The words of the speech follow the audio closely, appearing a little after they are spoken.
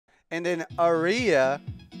And then Aria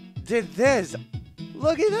did this.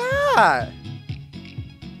 Look at that.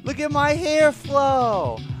 Look at my hair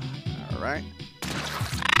flow. All right.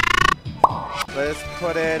 Let's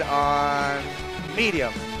put it on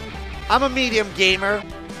medium. I'm a medium gamer.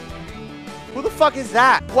 Who the fuck is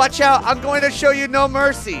that? Watch out, I'm going to show you No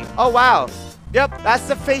Mercy. Oh, wow. Yep, that's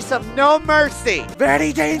the face of No Mercy.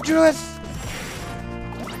 Very dangerous.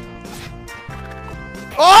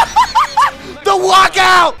 Oh! The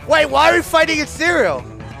walkout! Wait, why are we fighting in cereal?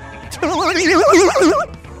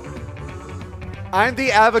 I'm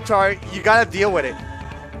the avatar. You gotta deal with it.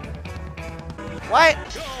 What?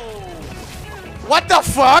 What the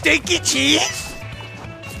fuck? Stinky cheese?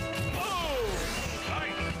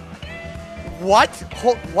 What?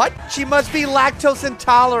 What? She must be lactose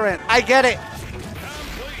intolerant. I get it.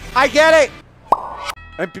 I get it.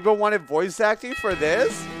 And people wanted voice acting for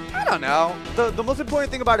this? I don't know. The most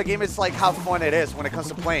important thing about a game is like how fun it is when it comes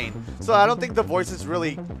to playing. So I don't think the voices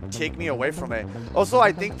really take me away from it. Also,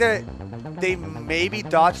 I think that they maybe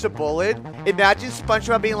dodged a bullet. Imagine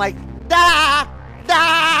SpongeBob being like, da,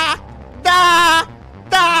 da, da,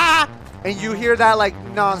 da. And you hear that like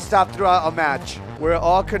non-stop throughout a match. We're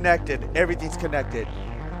all connected. Everything's connected.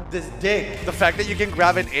 This dick. The fact that you can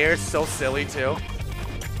grab an air is so silly too.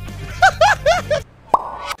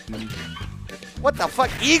 What the fuck?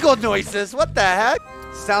 Eagle noises? What the heck?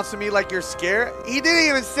 Sounds to me like you're scared. He didn't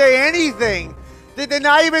even say anything. Did they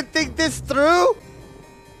not even think this through?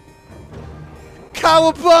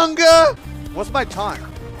 Cowabunga! What's my taunt?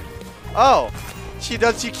 Oh. She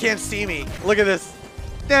can't see me. Look at this.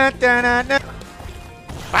 Dun, dun, dun, dun.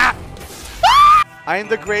 Ah! I am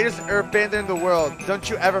the greatest airbender in the world. Don't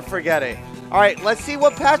you ever forget it. Alright, let's see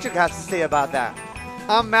what Patrick has to say about that.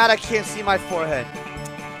 I'm mad I can't see my forehead.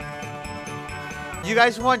 You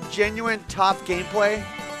guys want genuine top gameplay?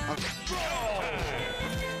 Okay.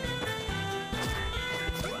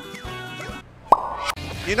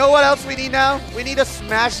 You know what else we need now? We need a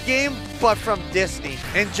Smash game, but from Disney.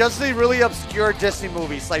 And just the really obscure Disney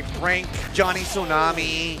movies like Brink, Johnny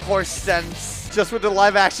Tsunami, Horse Sense. Just with the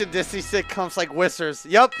live-action Disney sitcoms like Whisters.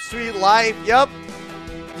 Yup, Sweet Life. Yup.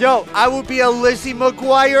 Yo, I would be a Lizzie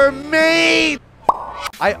McGuire main.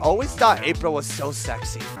 I always thought April was so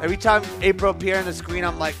sexy. Every time April appeared on the screen,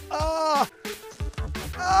 I'm like, oh.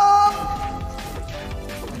 Oh.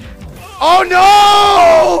 Oh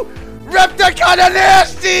no! Rep that kinda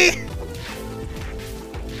nasty!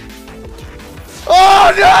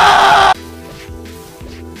 Oh no!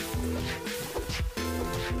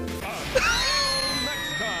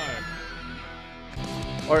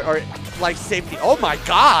 Or like safety. Oh my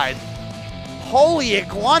god! Holy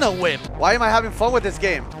iguana whip! Why am I having fun with this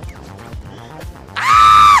game?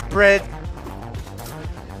 Ah! Bread.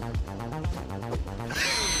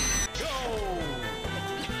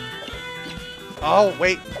 Oh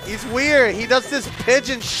wait, he's weird. He does this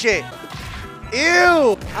pigeon shit.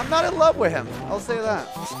 Ew! I'm not in love with him. I'll say that.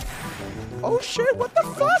 Oh shit! What the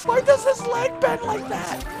fuck? Why does his leg bend like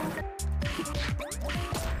that?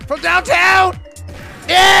 From downtown!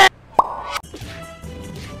 Yeah!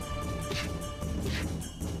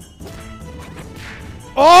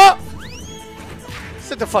 Oh!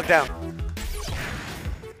 Sit the fuck down.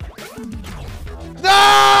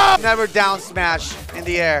 No! Never down smash in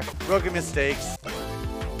the air. Rookie mistakes.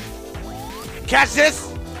 Catch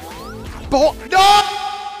this! No!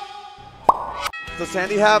 Does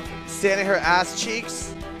Sandy have sand in her ass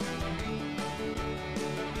cheeks?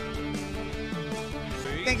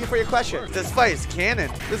 Thank you for your question. This fight is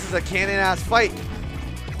canon. This is a canon-ass fight.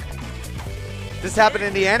 This happened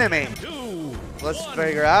in the anime. Let's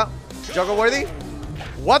figure out. Juggle worthy?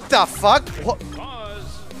 What the fuck? What?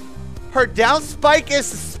 Her down spike is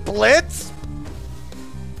split?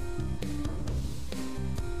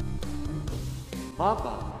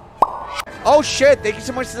 Mama. Oh shit, thank you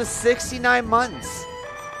so much for the 69 months.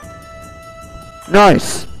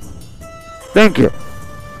 Nice. Thank you.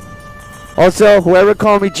 Also, whoever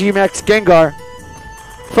called me G-Max Gengar,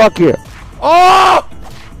 fuck you. Oh!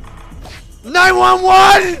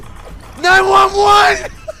 911!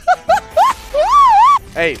 911!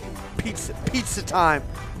 Hey, pizza time.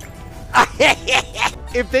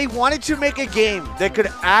 If they wanted to make a game that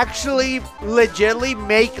could actually legitimately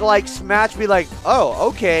make like Smash be like, oh,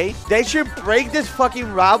 okay, they should break this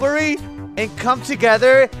fucking rivalry and come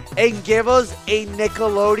together and give us a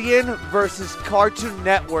Nickelodeon versus Cartoon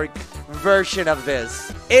Network version of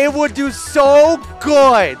this. It would do so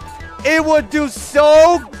good. It would do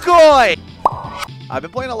so good. I've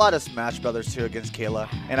been playing a lot of Smash Brothers too against Kayla.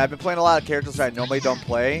 And I've been playing a lot of characters that I normally don't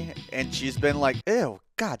play. And she's been like, ew,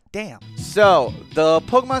 god damn. So, the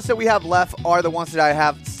Pokemons that we have left are the ones that I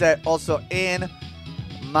have set also in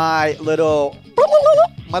my little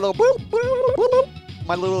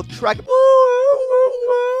track.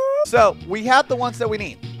 So, we have the ones that we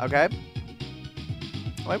need, okay?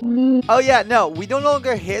 Oh yeah, no, we no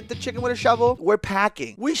longer hit the chicken with a shovel. We're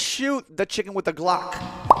packing. We shoot the chicken with a Glock.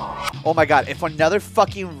 Oh my god, if another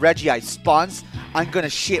fucking Reggie spawns, I'm gonna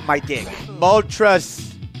shit my dick.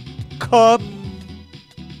 Moltres, come.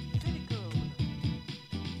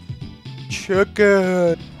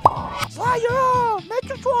 Chicken. Slayer, make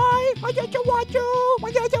a try. I just want you.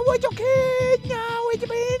 I just was a kid. Now it's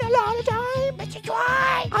been a lot of time. Make a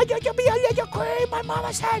try. I just be a little kid. My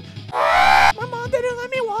mama said, my mom didn't let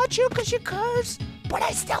me watch you because she cursed, but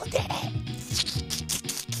I still did it.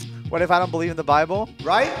 What if I don't believe in the Bible?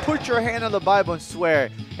 Right? Put your hand on the Bible and swear.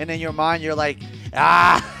 And in your mind, you're like,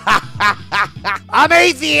 I'm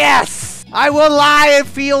atheist. I will lie and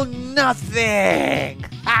feel nothing.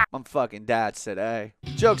 I'm fucking dad today.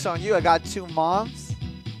 Joke's on you, I got 2 moms.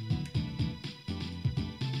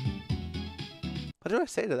 What do I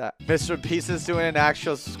say to that? Mr. Beast is doing an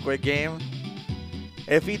actual Squid Game.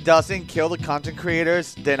 If he doesn't kill the content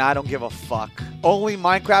creators, then I don't give a fuck. Only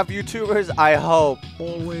Minecraft YouTubers, I hope.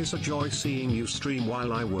 Always a joy seeing you stream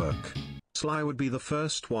while I work. Sly would be the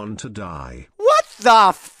first one to die. What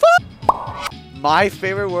the fuck? My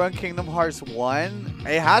favorite word in Kingdom Hearts 1,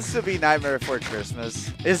 it has to be Nightmare Before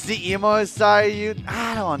Christmas. Is the emo side you?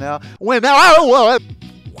 I don't know. Wait,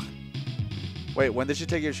 when did you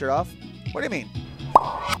take your shirt off? What do you mean?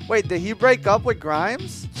 Wait, did he break up with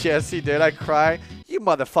Grimes? Yes, he did. I cry. You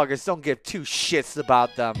motherfuckers don't give 2 shits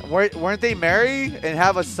about them. Weren't they married and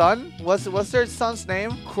have a son? What's their son's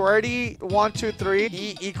name? QWERTY123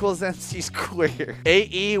 E equals MC squared.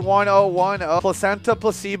 AE1010 placenta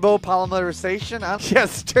placebo polymerization.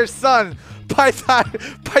 Yes, their son.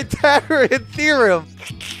 Pythagorean theorem.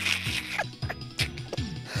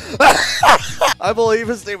 I believe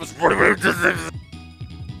his name was.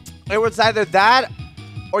 It was either that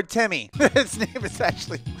or Timmy. His name is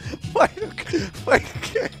actually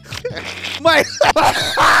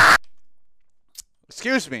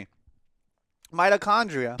excuse me.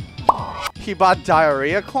 Mitochondria. He bought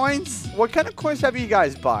diarrhea coins? What kind of coins have you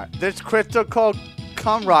guys bought? There's crypto called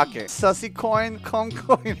Cum Rocket. Sussy coin, cum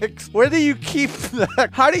coin. Where do you keep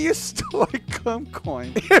that? How do you store cum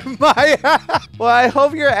coin? In my ass. Well, I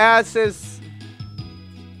hope your ass is.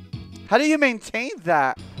 How do you maintain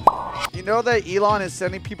that? You know that Elon is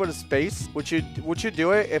sending people to space? Would you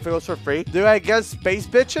do it if it was for free? Do I guess space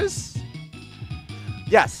bitches?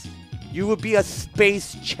 Yes. You would be a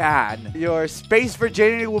space Chad. Your space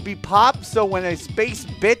virginity will be popped, so when a space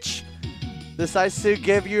bitch decides to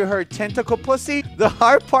give you her tentacle pussy, the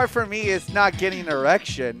hard part for me is not getting an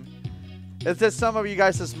erection. It's that some of you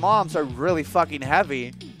guys' moms are really fucking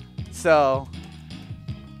heavy. So,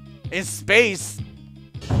 in space,